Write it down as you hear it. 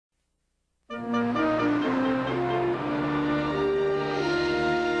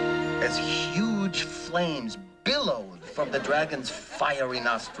as huge flames billowed from the dragon's fiery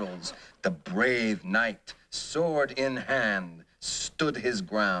nostrils, the brave knight, sword in hand, stood his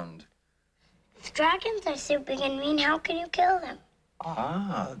ground. If dragons are so big and mean, how can you kill them?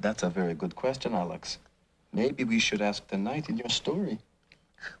 Ah, that's a very good question, Alex. Maybe we should ask the knight in your story.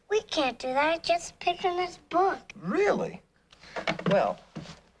 We can't do that. It's just a picture in this book. Really? Well,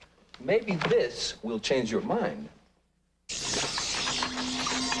 maybe this will change your mind.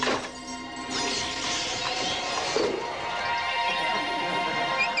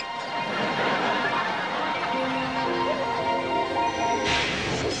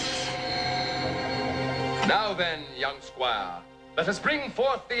 Now then, young squire, let us bring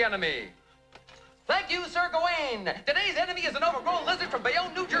forth the enemy. Thank you, Sir Gawain. Today's enemy is an overgrown lizard from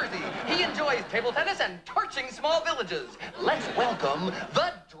Bayonne, New Jersey. He enjoys table tennis and torching small villages. Let's welcome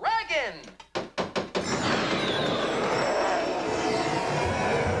the dragon.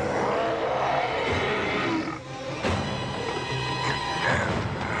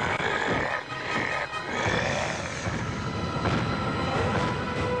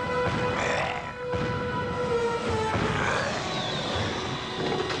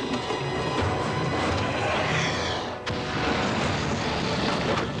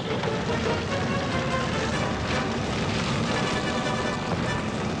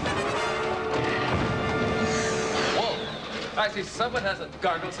 I see someone hasn't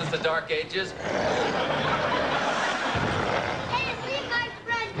gargled since the Dark Ages. Hey, leave my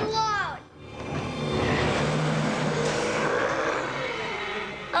friend alone!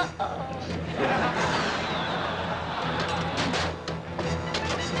 Uh-oh.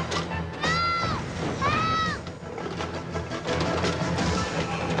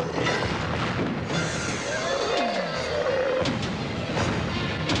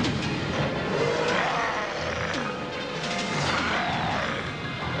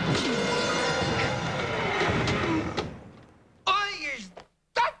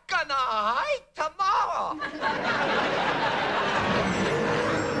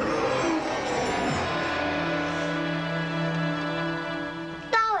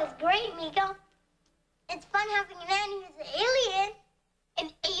 Great, Meego. It's fun having a nanny who's an alien. An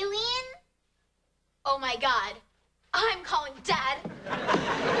alien? Oh my God. I'm calling Dad.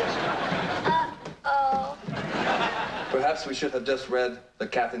 Uh-oh. Perhaps we should have just read The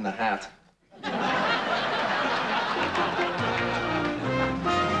Cat in the Hat.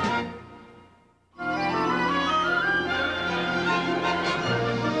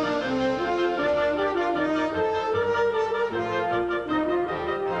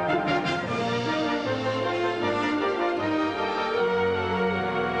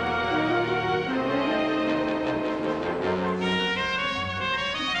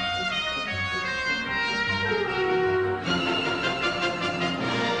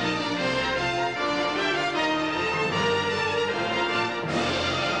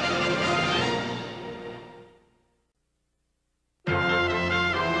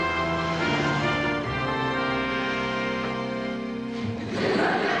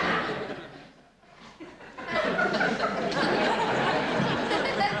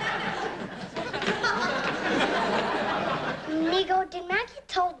 Meego, did Maggie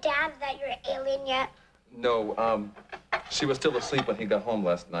tell Dad that you're an alien yet? No, she was still asleep when he got home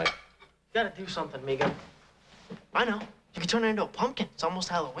last night. You gotta do something, Meego. I know. You can turn her into a pumpkin. It's almost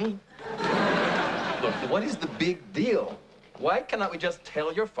Halloween. Look, what is the big deal? Why cannot we just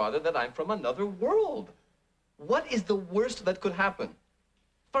tell your father that I'm from another world? What is the worst that could happen?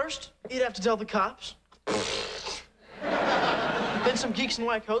 First, you'd have to tell the cops. Then some geeks in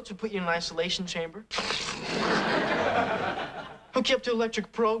white coats would put you in an isolation chamber. Hook you up to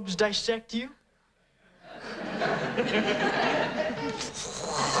electric probes, dissect you.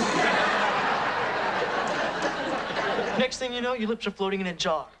 Next thing you know, your lips are floating in a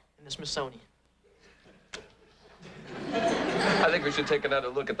jar in the Smithsonian. I think we should take another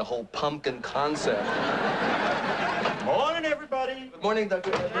look at the whole pumpkin concept. Morning, everybody. Good morning,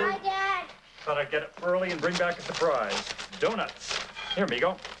 Dr. Edwards. Hi, Dad. Thought I'd get up early and bring back a surprise. Donuts. Here,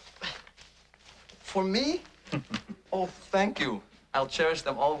 Meego. For me? Oh, thank you. I'll cherish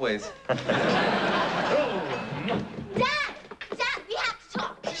them always. Dad! Dad, we have to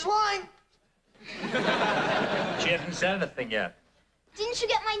talk. She's lying. She hasn't said anything yet. Didn't you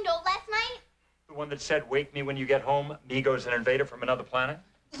get my note last night? The one that said, wake me when you get home, Meego's an invader from another planet?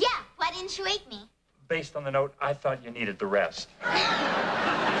 Yeah, why didn't you wake me? Based on the note, I thought you needed the rest.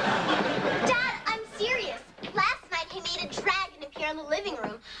 Dad, I'm serious. Last night he made a dragon appear in the living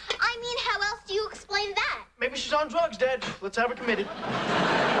room. I mean, how else do you explain that? Maybe she's on drugs, Dad. Let's have her committed.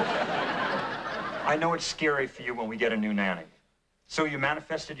 I know it's scary for you when we get a new nanny. So you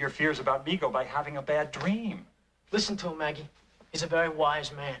manifested your fears about Meego by having a bad dream. Listen to him, Maggie. He's a very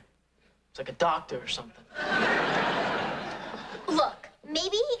wise man. He's like a doctor or something. Look,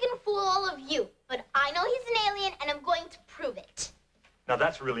 maybe he can fool all of you, but I know he's an alien, and I'm going to prove it. Now,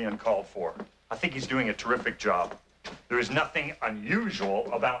 that's really uncalled for. I think he's doing a terrific job. There is nothing unusual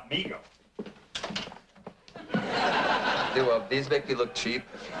about Meego. Do these make you look cheap?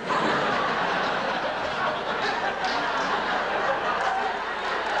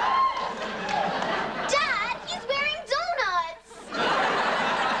 Dad, he's wearing donuts!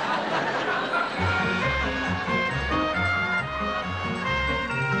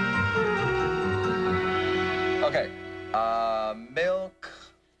 Okay. Milk,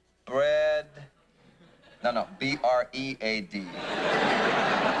 bread. No, B-R-E-A-D.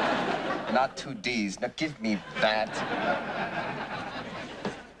 Not two D's. Now give me that.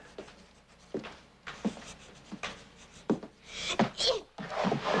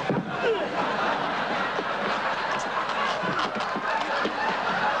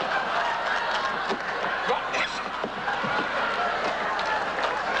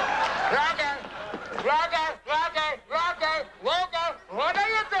 What are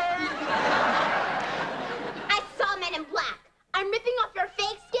you doing? I saw Men in Black. I'm ripping off your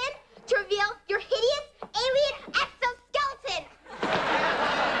fake skin to reveal your hideous alien exoskeleton.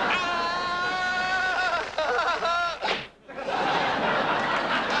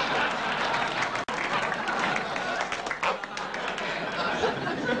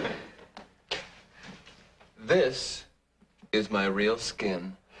 This is my real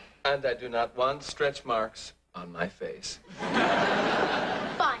skin, and I do not want stretch marks on my face.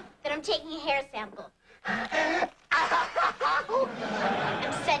 Fine, then I'm taking a hair sample. I'm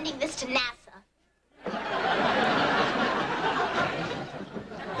sending this to NASA.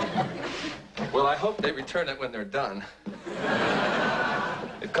 Well, I hope they return it when they're done.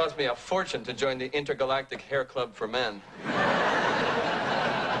 It cost me a fortune to join the Intergalactic Hair Club for Men.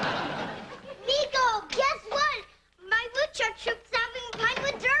 Meego, guess what? My woodchuck troop's having a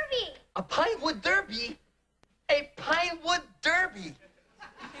Pinewood Derby. A Pinewood Derby? A Pinewood Derby?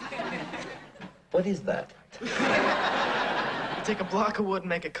 What is that? You take a block of wood and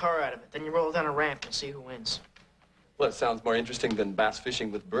make a car out of it. Then you roll it down a ramp and see who wins. Well, it sounds more interesting than bass fishing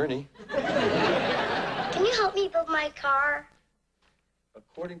with Bernie. Can you help me build my car?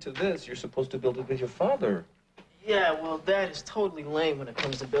 According to this, you're supposed to build it with your father. Yeah, well, Dad is totally lame when it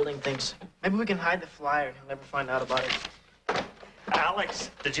comes to building things. Maybe we can hide the flyer and he'll never find out about it.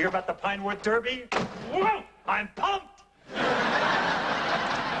 Alex, did you hear about the Pinewood Derby? Whoa! I'm pumped!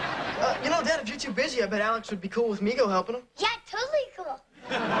 You know, Dad, if you're too busy, I bet Alex would be cool with Meego helping him. Yeah, totally cool.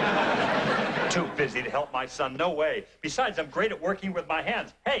 Too busy to help my son, no way. Besides, I'm great at working with my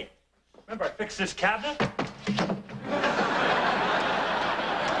hands. Hey, remember I fixed this cabinet?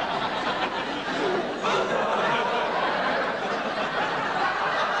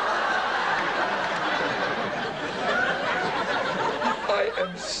 I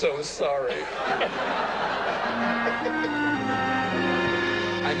am so sorry.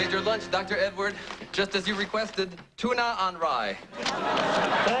 I made your lunch, Dr. Edward, just as you requested. Tuna on rye.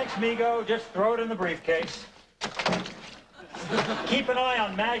 Thanks, Meego. Just throw it in the briefcase. Keep an eye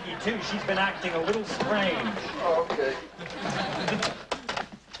on Maggie, too. She's been acting a little strange. Oh, okay.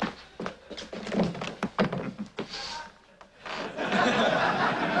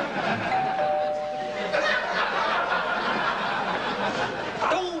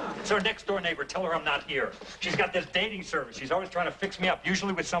 It's our next-door neighbor. Tell her I'm not here. She's got this dating service. She's always trying to fix me up,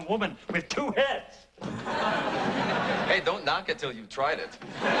 usually with some woman with two heads. Hey, don't knock it till you've tried it.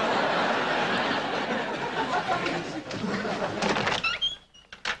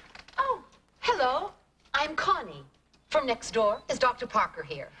 Oh, hello. I'm Connie. From next door. Is Dr. Parker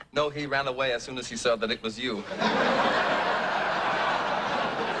here? No, he ran away as soon as he saw that it was you.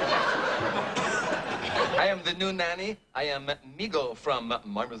 I am the new nanny. I am Meego from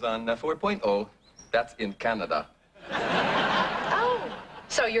Marmazan 4.0. That's in Canada. Oh,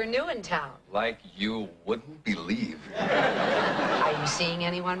 so you're new in town. Like you wouldn't believe. Are you seeing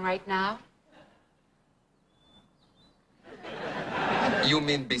anyone right now? You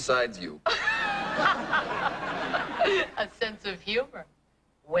mean besides you? A sense of humor.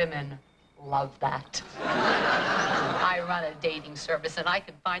 Women love that. I run a dating service, and I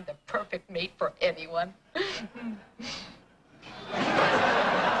can find the perfect mate for anyone.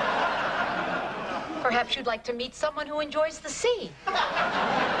 Perhaps you'd like to meet someone who enjoys the sea.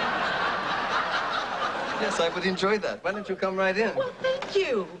 Yes, I would enjoy that. Why don't you come right in? Well, thank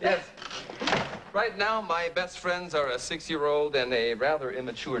you. Yes. Right now, my best friends are a 6-year-old and a rather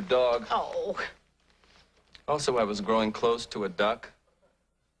immature dog. Oh. Also, I was growing close to a duck,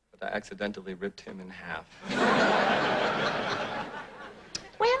 but I accidentally ripped him in half.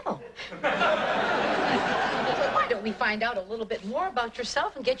 Well, why don't we find out a little bit more about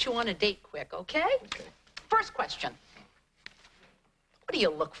yourself and get you on a date quick, okay? Okay. First question. What do you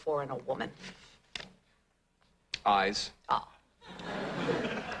look for in a woman? Eyes. Oh.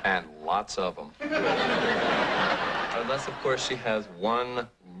 And lots of them. Unless, of course, she has one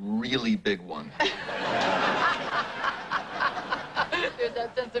really big one. There's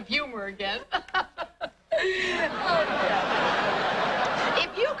that sense of humor again.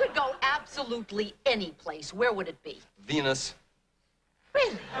 If you could go absolutely any place, where would it be? Venus.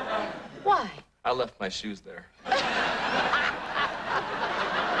 Really? Why? I left my shoes there.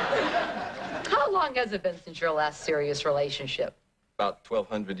 How long has it been since your last serious relationship? About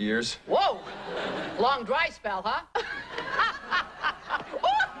 1,200 years. Whoa! Long dry spell, huh?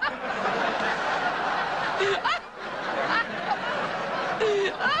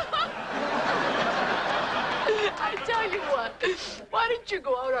 I tell you what, why don't you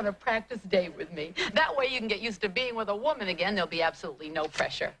go out on a practice date with me? That way you can get used to being with a woman again. There'll be absolutely no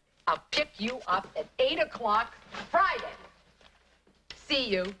pressure. I'll pick you up at 8 o'clock Friday. See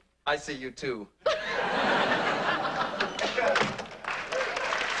you. I see you, too.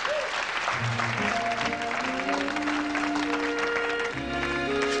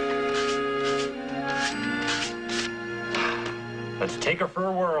 Let's take her for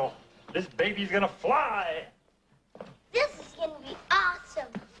a whirl. This baby's gonna fly. This is gonna be awesome.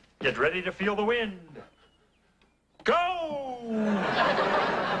 Get ready to feel the wind. Go!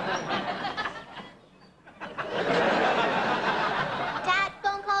 Dad,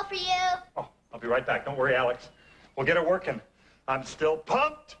 phone call for you. Oh, I'll be right back. Don't worry, Alex. We'll get it working. I'm still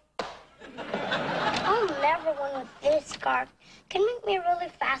pumped. I'll never win with this scarf. Can you make me a really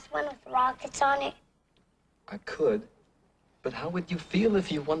fast one with rockets on it? I could. But how would you feel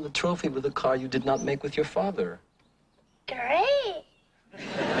if you won the trophy with a car you did not make with your father? Great.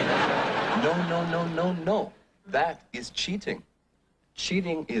 No, no, no, no, no. That is cheating.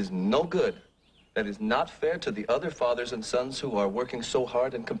 Cheating is no good. That is not fair to the other fathers and sons who are working so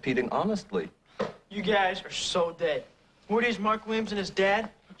hard and competing honestly. You guys are so dead. Moody's Mark Williams and his dad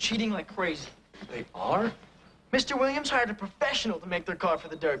are cheating like crazy. They are? Mr. Williams hired a professional to make their car for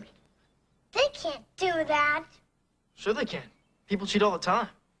the Derby. They can't do that. Sure they can. People cheat all the time.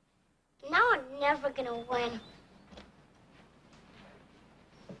 Now I'm never gonna win.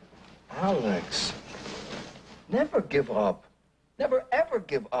 Alex, never give up. Never, ever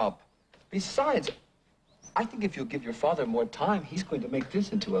give up. Besides, I think if you give your father more time, he's going to make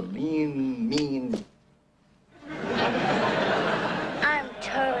this into a lean, mean... I'm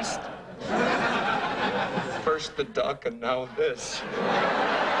toast. First the duck and now this.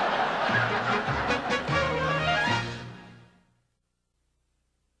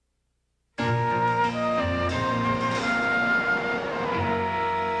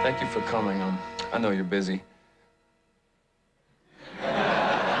 Thank you for coming. I know you're busy.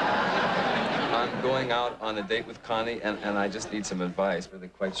 I'm going out on a date with Connie, and I just need some advice. Really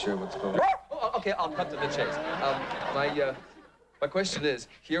quite sure what's going on. Oh, okay, I'll cut to the chase. My question is,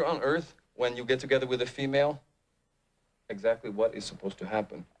 here on Earth, when you get together with a female, exactly what is supposed to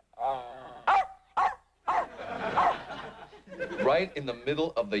happen? Right in the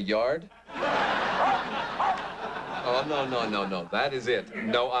middle of the yard? Oh, no, no, no, no. That is it.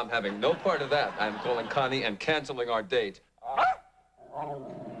 No, I'm having no part of that. I'm calling Connie and canceling our date.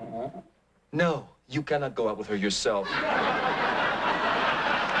 No, you cannot go out with her yourself.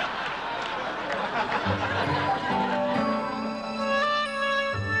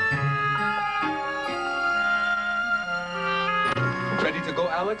 Ready to go,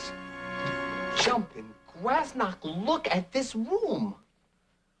 Alex? Jumping Grasnock, look at this room.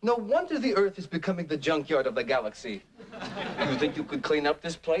 No wonder the Earth is becoming the junkyard of the galaxy. You think you could clean up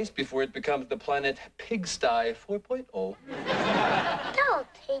this place before it becomes the planet Pigsty 4.0? That'll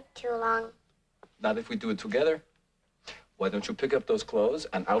take too long. Not if we do it together. Why don't you pick up those clothes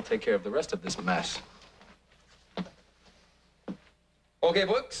and I'll take care of the rest of this mess. Okay,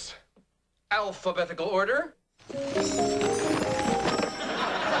 books. Alphabetical order.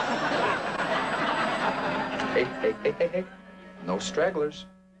 Hey, hey, hey, hey, hey. No stragglers.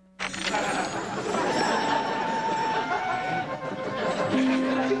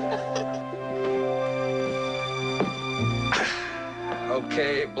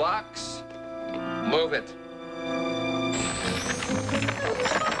 Okay, blocks. Move it.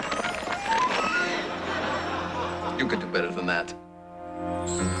 You could do better than that.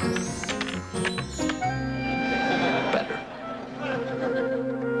 Better.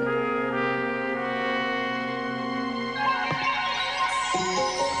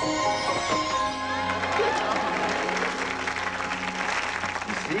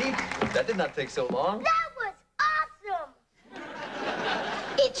 That did not take so long. That was awesome!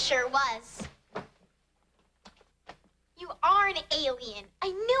 It sure was. You are an alien. I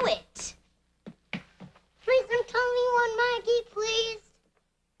knew it. Please don't tell anyone, Maggie, please.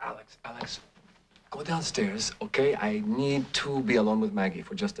 Alex, go downstairs, okay? I need to be alone with Maggie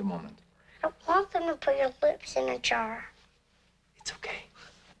for just a moment. I don't want them to put your lips in a jar. It's okay.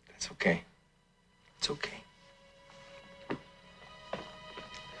 It's okay. It's okay.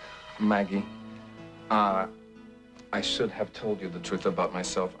 Maggie, I should have told you the truth about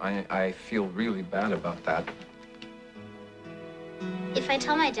myself. I feel really bad about that. If I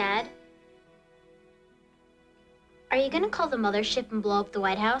tell my dad, are you gonna call the mothership and blow up the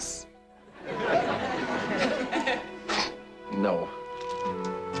White House? No.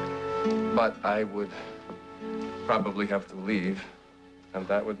 But I would probably have to leave, and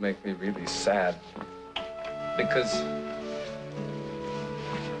that would make me really sad. Because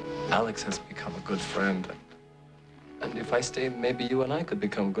Alex has become a good friend. And if I stay, maybe you and I could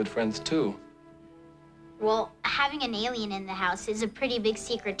become good friends, too. Well, having an alien in the house is a pretty big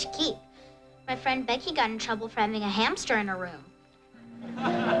secret to keep. My friend Becky got in trouble for having a hamster in her room.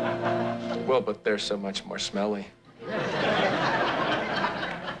 Well, but they're so much more smelly.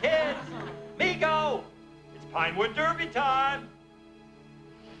 Kids, Meego! It's Pinewood Derby time!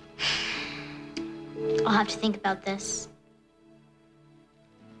 I'll have to think about this.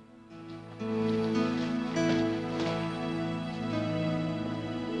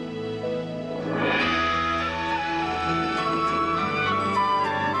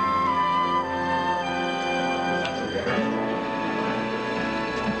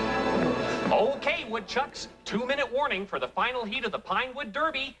 Okay, Woodchucks, 2-minute warning for the final heat of the Pinewood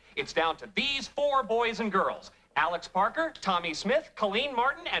Derby. It's down to these 4 boys and girls. Alex Parker, Tommy Smith, Colleen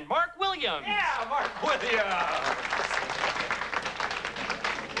Martin, and Mark Williams. Yeah, Mark Williams!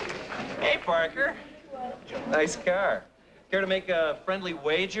 Hey, Parker. Nice car. Care to make a friendly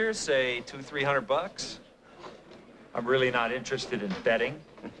wager, say $200-300? I'm really not interested in betting.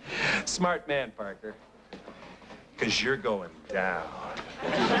 Smart man, Parker. Because you're going down.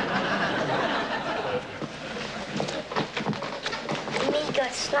 Meego,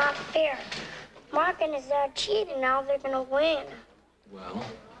 it's not fair. Mark and his dad cheated, now they're gonna win. Well,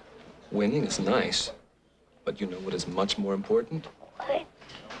 winning is nice. But you know what is much more important? What?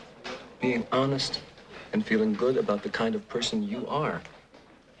 Being honest and feeling good about the kind of person you are.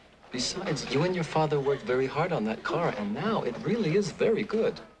 Besides, you and your father worked very hard on that car, and now it really is very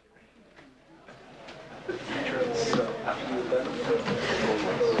good.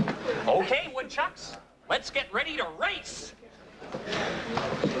 Okay, Woodchucks, let's get ready to race.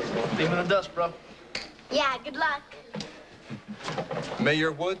 Leave in the dust, bro. Yeah, good luck. May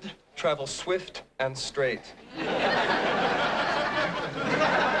your wood travel swift and straight.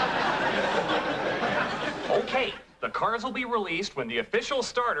 Okay, the cars will be released when the official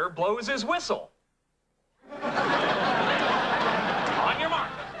starter blows his whistle. On your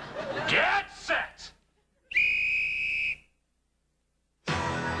mark. Get set!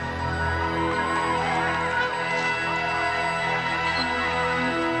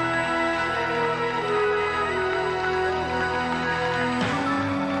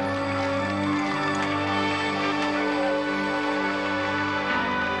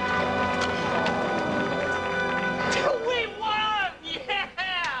 We won!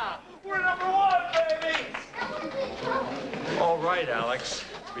 Yeah! We're #1, baby! All right, Alex.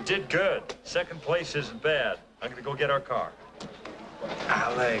 We did good. Second place isn't bad. I'm gonna go get our car.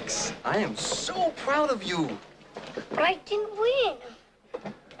 Alex, I am so proud of you. But I didn't win.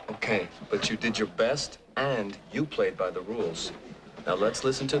 Okay, but you did your best, and you played by the rules. Now let's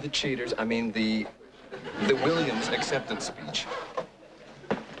listen to the cheaters. I mean, the Williams acceptance speech.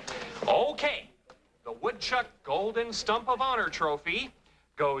 Okay, the Woodchuck Golden Stump of Honor trophy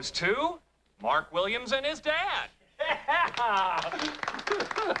goes to Mark Williams and his dad. Yeah! All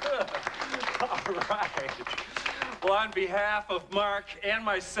right. Well, on behalf of Mark and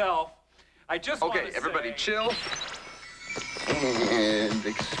myself, I just want to Okay, everybody say... chill. And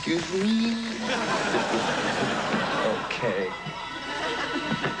excuse me. Okay.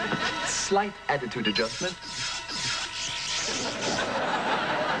 Slight attitude adjustment.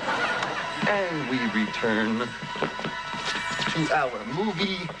 And we return to our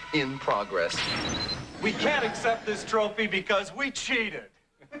movie in progress. We can't accept this trophy because we cheated.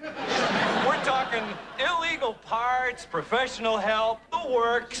 We're talking illegal parts, professional help, the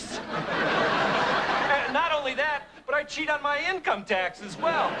works. And not only that, but I cheat on my income tax as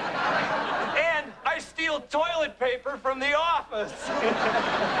well. And I steal toilet paper from the office.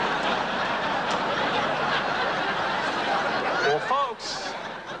 Well, folks,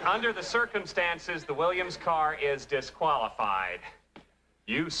 Under the circumstances, the Williams car is disqualified.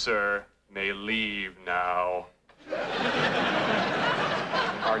 You, sir, may leave now.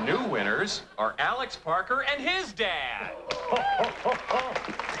 Our new winners are Alex Parker and his dad.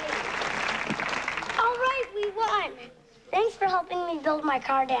 All right, we won. Thanks for helping me build my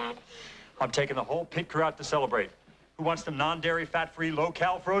car, Dad. I'm taking the whole pit crew out to celebrate. Who wants some non-dairy, fat-free,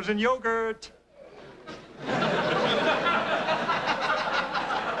 low-cal frozen yogurt?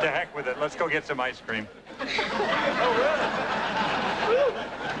 To heck with it. Let's go get some ice cream.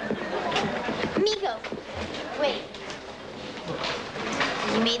 Meego, wait.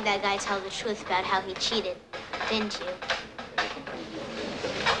 You made that guy tell the truth about how he cheated, didn't you?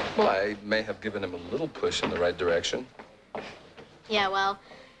 Well, I may have given him a little push in the right direction. Yeah, well,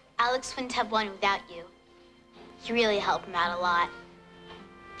 Alex wouldn't have won without you. You really helped him out a lot.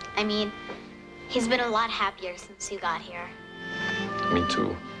 I mean, he's been a lot happier since you got here. Me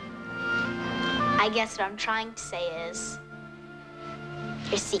too. I guess what I'm trying to say is,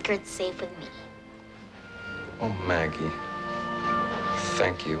 your secret's safe with me. Oh, Maggie.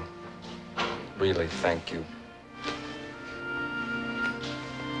 Thank you. Really, thank you.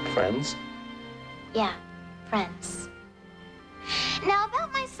 Friends? Yeah, friends. Now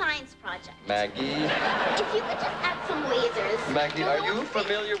about my science project. Maggie? If you could just add some lasers. Maggie, are you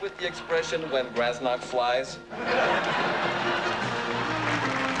familiar with the expression, when grass knocks flies?